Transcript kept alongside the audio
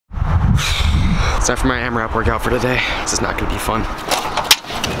It's time for my AMRAP workout for today. This is not gonna be fun.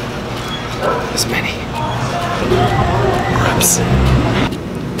 As many reps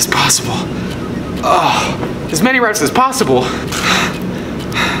as possible. Oh, as many reps as possible.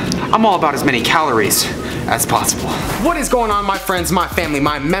 I'm all about as many calories as possible. What is going on, my friends, my family,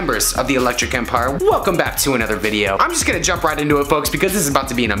 my members of the Electric Empire? Welcome back to another video. I'm just gonna jump right into it, folks, because this is about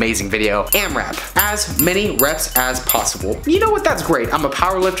to be an amazing video. AMRAP, as many reps as possible. You know what, that's great. I'm a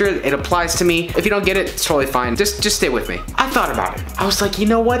power lifter, it applies to me. If you don't get it, it's totally fine. Just stay with me. I thought about it. I was like, you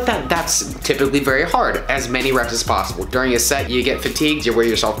know what, that's typically very hard. As many reps as possible. During a set, you get fatigued, you wear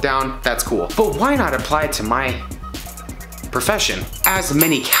yourself down, that's cool. But why not apply it to my profession? As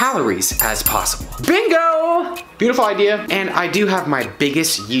many calories as possible. Bingo! Beautiful idea. And I do have my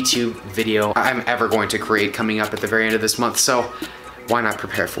biggest YouTube video I'm ever going to create coming up at the very end of this month, so why not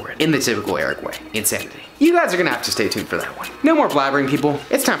prepare for it in the typical Erik way? Insanity. You guys are gonna have to stay tuned for that one. No more blabbering, people.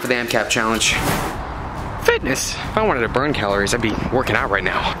 It's time for the Amcap challenge. Fitness. If I wanted to burn calories, I'd be working out right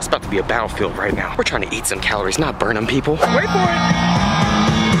now. It's about to be a battlefield right now. We're trying to eat some calories, not burn them, people. Wait for it!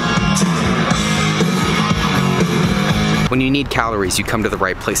 When you need calories, you come to the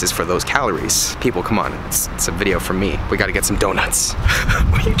right places for those calories. People, come on, it's a video from me. We gotta get some donuts.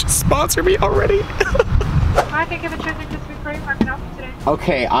 Will you just sponsor me already? I can give a chicken Krispy Kreme for me today.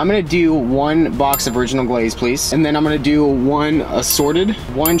 Okay, I'm gonna do one box of original glaze, please. And then I'm gonna do one assorted,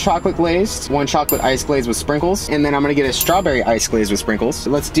 one chocolate glazed, one chocolate ice glaze with sprinkles, and then I'm gonna get a strawberry ice glaze with sprinkles.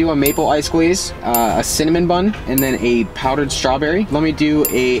 So let's do a maple ice glaze, a cinnamon bun, and then a powdered strawberry. Let me do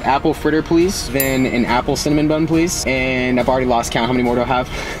a apple fritter, please. Then an apple cinnamon bun, please. And I've already lost count. How many more do I have?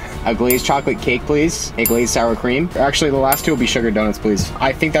 A glazed chocolate cake, please. A glazed sour cream. Actually, the last two will be sugar donuts, please.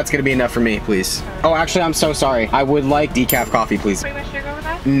 I think that's gonna be enough for me, please. Oh, actually, I'm so sorry. I would like decaf coffee, please. Cream and sugar with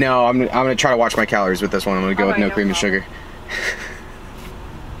that? No, I'm gonna try to watch my calories with this one. I'm gonna go with no cream and sugar.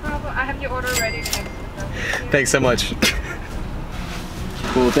 I have your order ready. Thanks so much.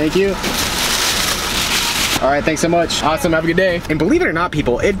 Cool, thank you. All right, thanks so much. Awesome, have a good day. And believe it or not,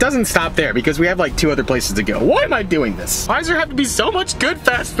 people, it doesn't stop there because we have like 2 other places to go. Why am I doing this? Why does there have to be so much good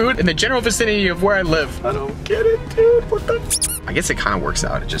fast food in the general vicinity of where I live? I don't get it, dude. What the? I guess it kind of works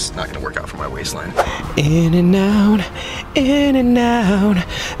out. It's just not gonna work out for my waistline. In and out, in and out.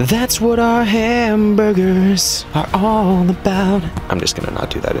 That's what our hamburgers are all about. I'm just gonna not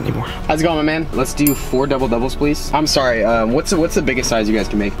do that anymore. How's it going, my man? Let's do 4 double doubles, please. I'm sorry, what's the biggest size you guys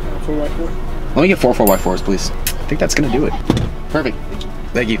can make? 4x4. Let me get 4 4x4s, please. I think that's gonna do it. Perfect.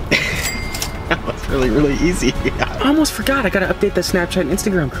 Thank you. That was really easy. I almost forgot, I gotta update the Snapchat and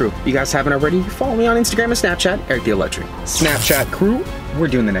Instagram crew. You guys haven't already? Follow me on Instagram and Snapchat, ErikTheElectric. Snapchat crew, we're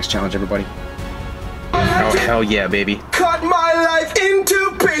doing the next challenge, everybody. Oh, hell yeah, baby. Cut my life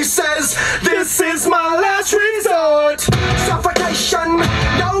into pieces. This is my last resort. Suffocation,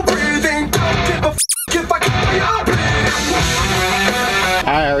 no breathing. Don't give a f if I can't breathe.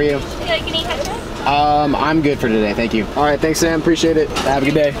 Hi, how are you? Would you like any headsets? I'm good for today, thank you. All right, thanks, Sam. Appreciate it. Have a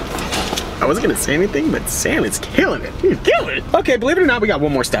good day. I wasn't gonna say anything, but Sam is killing it. He's killing it. Okay, believe it or not, we got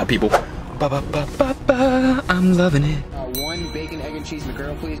one more stab, people. Ba-ba-ba-ba-ba, I'm loving it. 1 bacon, egg, and cheese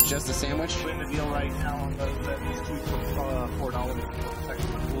McGriddle, please. Just a sandwich. We're in the deal right now on those. These two for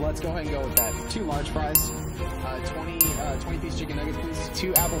 $4. Let's go ahead and go with that. 2 large fries. 20-piece chicken nuggets, please.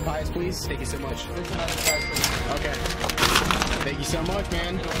 2 apple pies, please. Thank you so much. Okay. Thank you so much,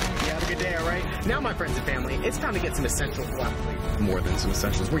 man. You have a good day, all right? Now, my friends and family, it's time to get some essentials. Well, more than some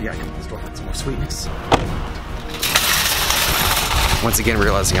essentials. Where you gotta get the store for some more sweetness. Once again,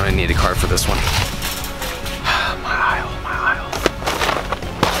 realizing I need a card for this one. My aisle.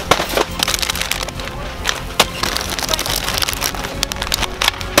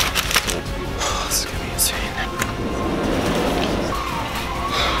 This is gonna be insane.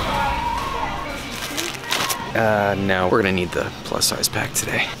 No, we're gonna need the plus size pack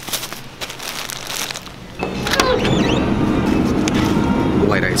today.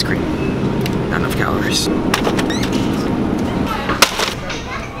 Light ice cream. Not enough calories.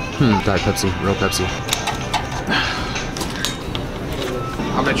 Diet Pepsi, real Pepsi.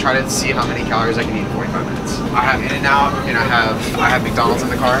 I'm gonna try to see how many calories I can eat in 45 minutes. I have In-N-Out and I have McDonald's in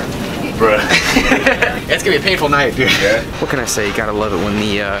the car. Bruh. It's gonna be a painful night, dude. Yeah. What can I say? You gotta love it when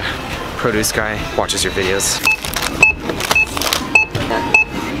the produce guy watches your videos.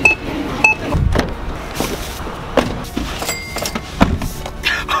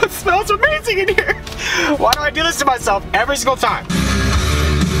 It smells amazing in here. Why do I do this to myself every single time?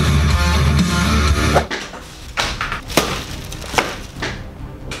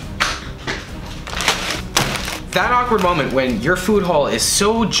 That awkward moment when your food haul is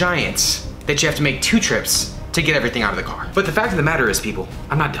so giant that you have to make 2 trips to get everything out of the car. But the fact of the matter is, people,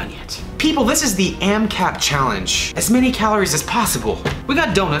 I'm not done yet. People, this is the Amcap challenge. As many calories as possible. We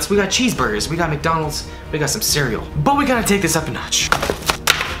got donuts, we got cheeseburgers, we got McDonald's, we got some cereal. But we gotta take this up a notch.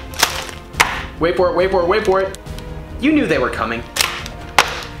 Wait for it, wait for it, wait for it. You knew they were coming.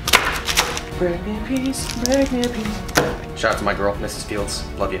 Break me a piece, break me a piece. Shout out to my girl, Mrs. Fields.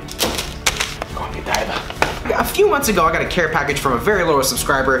 Love you. Go on, get diva. A few months ago, I got a care package from a very loyal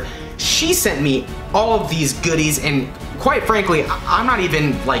subscriber. She sent me all of these goodies, and quite frankly, I'm not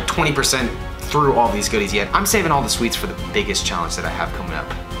even like 20% through all these goodies yet. I'm saving all the sweets for the biggest challenge that I have coming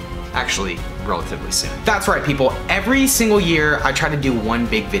up. Actually, relatively soon. That's right, people. Every single year, I try to do one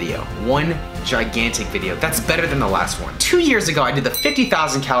big video. One gigantic video that's better than the last one. 2 years ago, I did the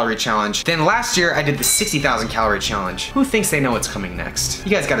 50,000 calorie challenge. Then last year, I did the 60,000 calorie challenge. Who thinks they know what's coming next?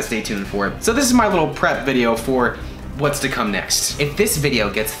 You guys gotta stay tuned for it. So this is my little prep video for what's to come next. If this video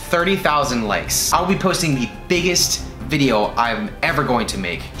gets 30,000 likes, I'll be posting the biggest video I'm ever going to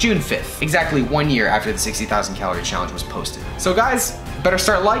make, June 5th, exactly 1 year after the 60,000 calorie challenge was posted. So guys, better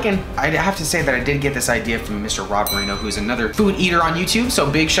start liking. I have to say that I did get this idea from Mr. Rob Marino, who's another food eater on YouTube. So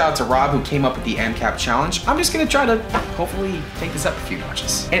big shout out to Rob, who came up with the Amcap challenge. I'm just gonna try to hopefully take this up a few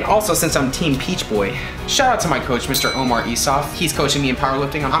notches. And also, since I'm Team Peach Boy, shout out to my coach, Mr. Omar Esoff. He's coaching me in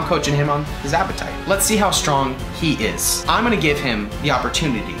powerlifting. I'm coaching him on his appetite. Let's see how strong he is. I'm gonna give him the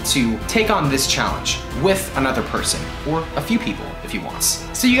opportunity to take on this challenge with another person, or a few people if he wants.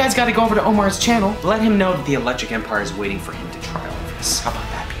 So you guys gotta go over to Omar's channel, let him know that the Electric Empire is waiting for him to try all of this. How about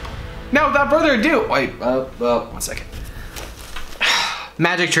that, people? Now, without further ado, wait, well, 1 second.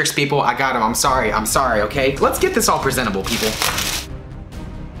 Magic tricks, people, I got him. I'm sorry, okay? Let's get this all presentable, people.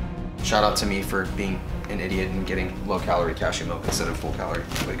 Shout out to me for being an idiot and getting low-calorie cashew milk instead of full-calorie.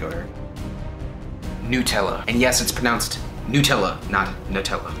 Way to go, Erik. Nutella. And yes, it's pronounced Nutella, not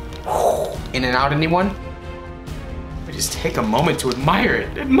Nutella. In and out, anyone? But just take a moment to admire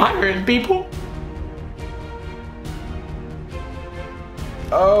it. Admire it, people.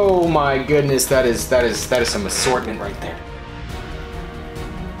 Oh my goodness, that is some assortment right there.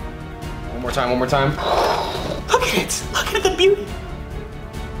 One more time, one more time. Look at it, look at the beauty.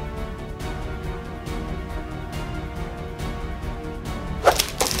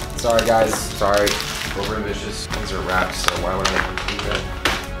 Sorry guys, sorry. Over ambitious. Things are wrapped, so why would I do that?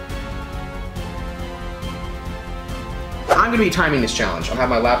 I'm gonna be timing this challenge. I'll have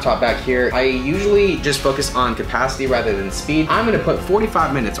my laptop back here. I usually just focus on capacity rather than speed. I'm gonna put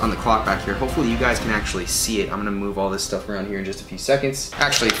 45 minutes on the clock back here. Hopefully you guys can actually see it. I'm gonna move all this stuff around here in just a few seconds.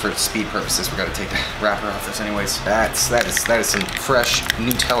 Actually, for speed purposes, we're gonna take the wrapper off this anyways. That is some fresh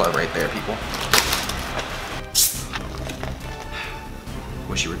Nutella right there, people.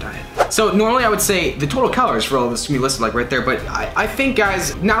 Wish you were diet. So normally I would say the total calories for all of this can be listed like right there, but I think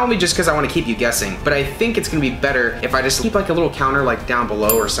guys, not only just because I want to keep you guessing, but I think it's gonna be better if I just keep like a little counter like down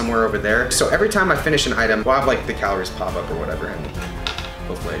below or somewhere over there. So every time I finish an item, I'll have like the calories pop up or whatever, and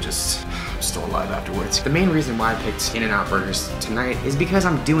hopefully I'm still alive afterwards. The main reason why I picked In-N-Out Burgers tonight is because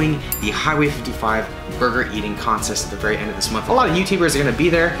I'm doing the Highway 55 burger eating contest at the very end of this month. A lot of YouTubers are gonna be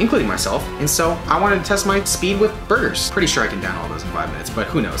there, including myself, and so I wanted to test my speed with burgers. Pretty sure I can down all those in 5 minutes, but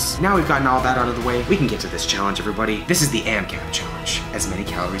who knows. Now we've gotten all that out of the way, we can get to this challenge, everybody. This is the Amcap challenge. As many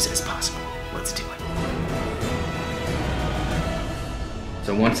calories as possible. Let's do it.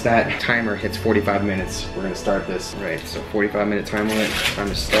 So once that timer hits 45 minutes, we're gonna start this. All right, so 45-minute time limit, time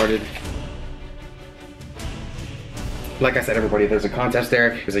is started. Like I said, everybody, there's a contest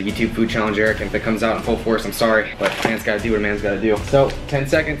there. There's a YouTube food challenge, Erik, and if it comes out in full force, I'm sorry, but a man's gotta do what a man's gotta do. So, 10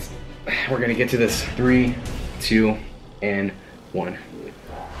 seconds, we're gonna get to this. 3, 2, and 1.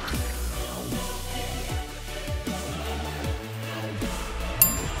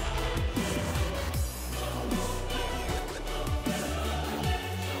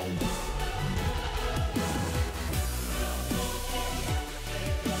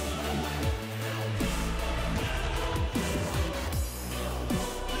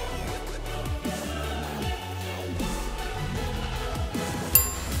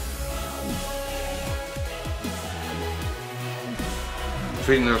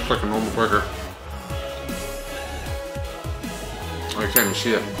 Treating this like a normal burger. I can't even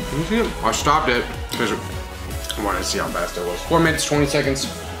see it. Can you see it? I stopped it because I wanted to see how fast it was. 4 minutes, 20 seconds.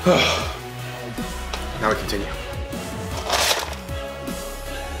 Now we continue.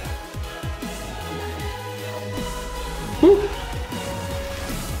 Woo!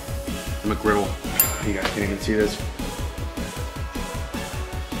 McGriddle. You guys can't even see this.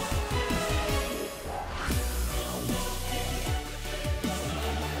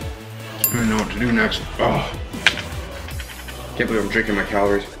 I don't know what to do next. Oh. Can't believe I'm drinking my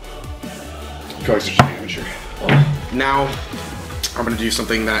calories. I feel like such an amateur. Now, I'm gonna do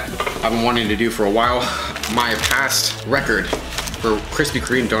something that I've been wanting to do for a while. My past record for Krispy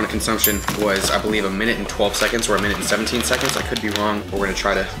Kreme donut consumption was, I believe, 1 minute and 12 seconds or 1 minute and 17 seconds. I could be wrong, but we're gonna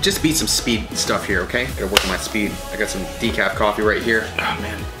try to just beat some speed stuff here, okay? Gotta work on my speed. I got some decaf coffee right here. Oh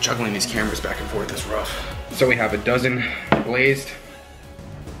man, juggling these cameras back and forth is rough. So we have a dozen glazed.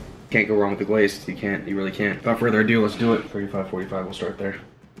 Can't go wrong with the glazed. You can't, you really can't. Without further ado, let's do it. 35, 45, we'll start there.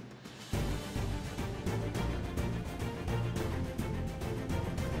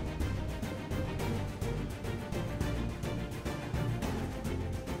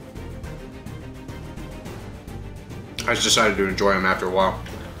 I just decided to enjoy them after a while.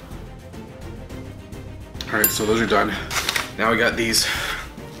 All right, so those are done. Now we got these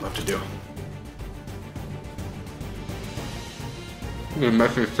left to do. The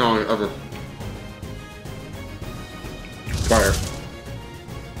messiest song ever. Fire.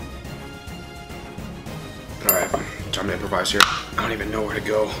 All right, time to improvise here. I don't even know where to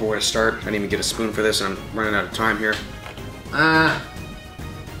go or where to start. I didn't even get a spoon for this and I'm running out of time here.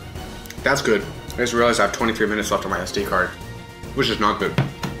 That's good. I just realized I have 23 minutes left on my SD card, which is not good.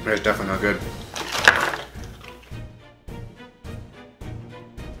 That is definitely not good.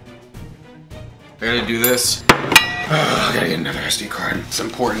 I gotta do this. I gotta get another SD card. It's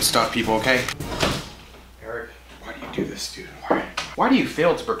important stuff, people, okay? Erik, why do you do this, dude? Why? Why do you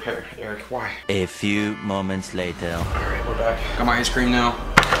fail to prepare, Erik? Why? A few moments later. All right, we're back. Got my ice cream now.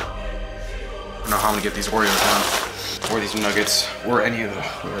 I don't know how I'm gonna get these Oreos down. Or these nuggets, or any of the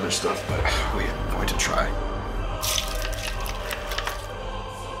other stuff, but we're going to try.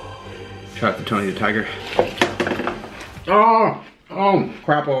 Try out the Tony the Tiger. Oh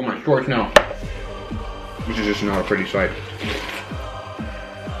crap all over my shorts now. This is just not a pretty sight.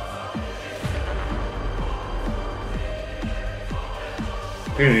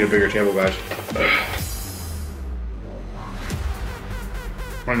 I'm gonna need a bigger table, guys.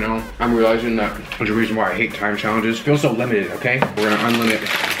 Right now, I'm realizing that there's a reason why I hate time challenges. Feel so limited, okay? We're gonna unlimit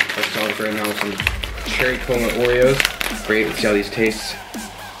ourselves right now with some cherry cola Oreos. Great, let's see how these taste.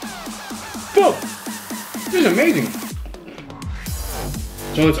 Whoa! This is amazing.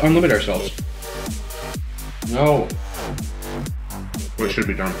 So let's unlimit ourselves. No. Well, it should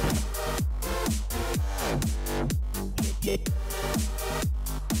be done.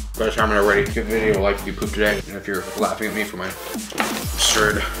 By the time I'm ready, give the video a like if you pooped today. And if you're laughing at me for my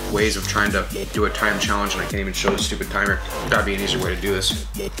absurd ways of trying to do a time challenge and I can't even show the stupid timer, gotta be an easier way to do this.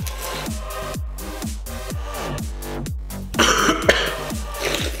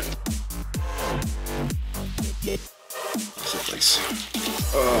 Place.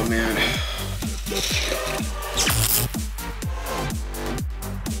 Oh man.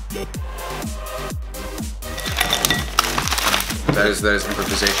 That is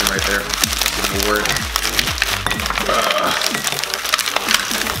improvisation right there. That's a word.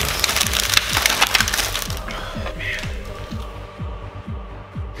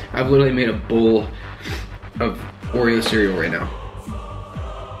 I've literally made a bowl of Oreo cereal right now.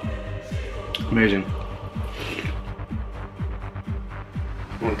 Amazing.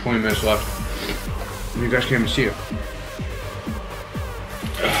 Only 20 minutes left. You guys can't even see it.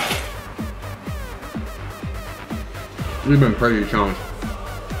 This has been a crazy challenge.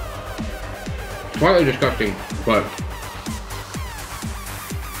 Slightly disgusting, but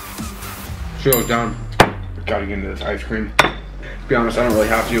cereal's down. Gotta get into this ice cream. To be honest, I don't really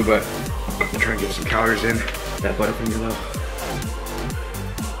have to, but I'm trying to get some calories in. That Butterfinger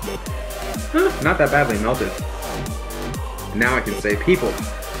though. Not that badly melted. Now I can say, people,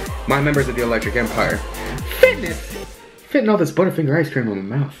 my members of the Electric Empire, fitness! Fitting all this Butterfinger ice cream on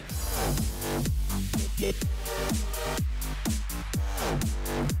my mouth.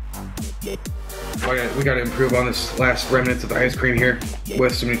 We gotta improve on this last remnants of the ice cream here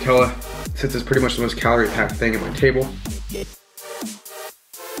with some Nutella, since it's pretty much the most calorie-packed thing at my table.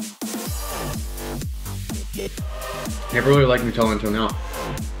 Never really liked Nutella until now.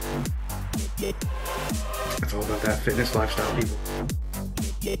 It's all about that fitness lifestyle, people.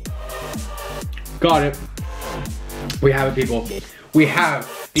 Got it. We have it, people. We have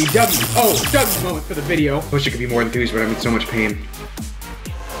the W moment for the video. Wish it could be more enthused, but I'm in so much pain.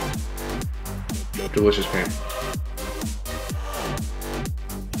 Delicious pain.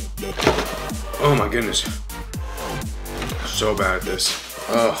 Oh my goodness. So bad at this.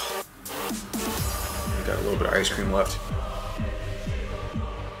 Ugh. I got a little bit of ice cream left.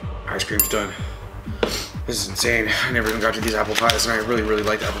 Ice cream's done. This is insane. I never even got to these apple pies, and I really, really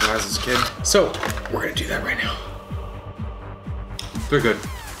liked apple pies as a kid. So, we're gonna do that right now. They're good.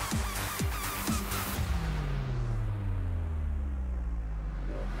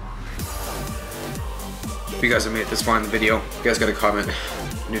 If you guys have made it this far in the video, you guys got to comment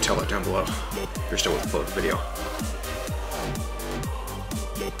Nutella down below. If you're still with the flow of the video.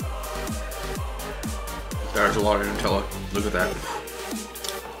 There's a lot of Nutella. Look at that.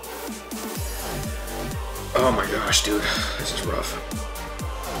 Oh my gosh, dude. This is rough.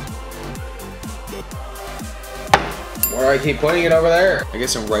 Why do I keep putting it over there? I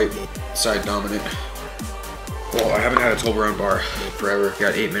guess I'm right side dominant. Well, I haven't had a Toblerone bar forever.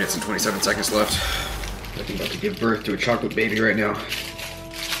 Got 8 minutes and 27 seconds left. I think I'm about to give birth to a chocolate baby right now.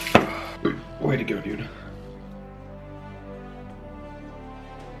 Way to go, dude.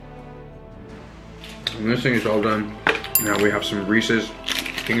 And this thing is all done. Now we have some Reese's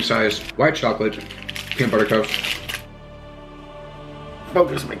king size white chocolate peanut butter cups.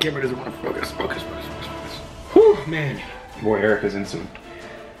 Focus, my camera doesn't want to focus. Focus. Whew, man. Boy, Erik is in some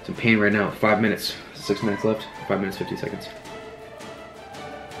pain right now. 5 minutes. 6 minutes left. 5 minutes, 50 seconds.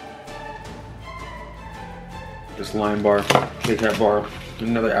 This Lion bar, Kit Kat bar,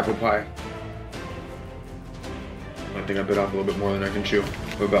 another apple pie. I think I bit off a little bit more than I can chew.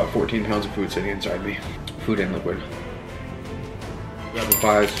 About 14 pounds of food sitting inside me. Food and liquid. Apple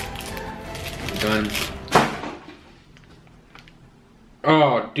pies. Done.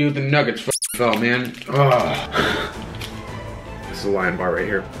 Oh, dude, the nuggets fell, man. Oh. This is a Lion bar right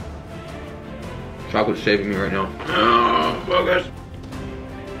here. Chocolate's saving me right now. Oh, focus.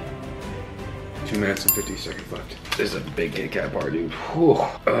 2 minutes and 50 seconds left. This is a big Kit Kat bar, dude. Whew.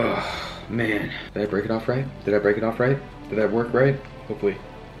 Oh, man. Did I break it off right? Did I break it off right? Did that work right? Hopefully.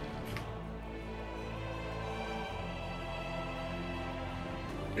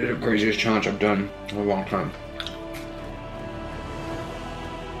 This is the craziest challenge I've done in a long time.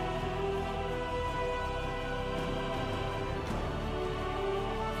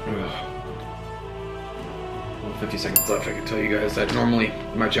 Ugh. 50 seconds left. I can tell you guys that normally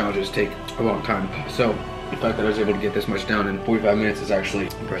my challenges take a long time. So the fact that I was able to get this much down in 45 minutes is actually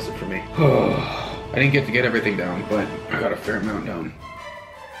impressive for me. I didn't get to get everything down, but I got a fair amount down.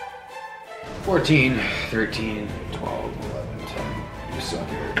 14, 13, 12, 11, 10. You suck,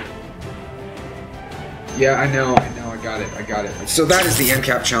 Erik. Yeah, I know, I got it. So that is the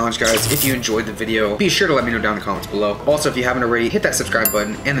Amcap challenge, guys. If you enjoyed the video, be sure to let me know down in the comments below. Also, if you haven't already, hit that subscribe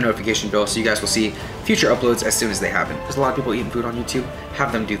button and the notification bell so you guys will see future uploads as soon as they happen. There's a lot of people eating food on YouTube.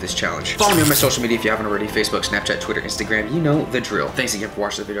 Have them do this challenge. Follow me on my social media if you haven't already. Facebook, Snapchat, Twitter, Instagram. You know the drill. Thanks again for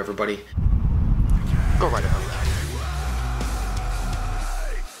watching the video, everybody. Go right ahead.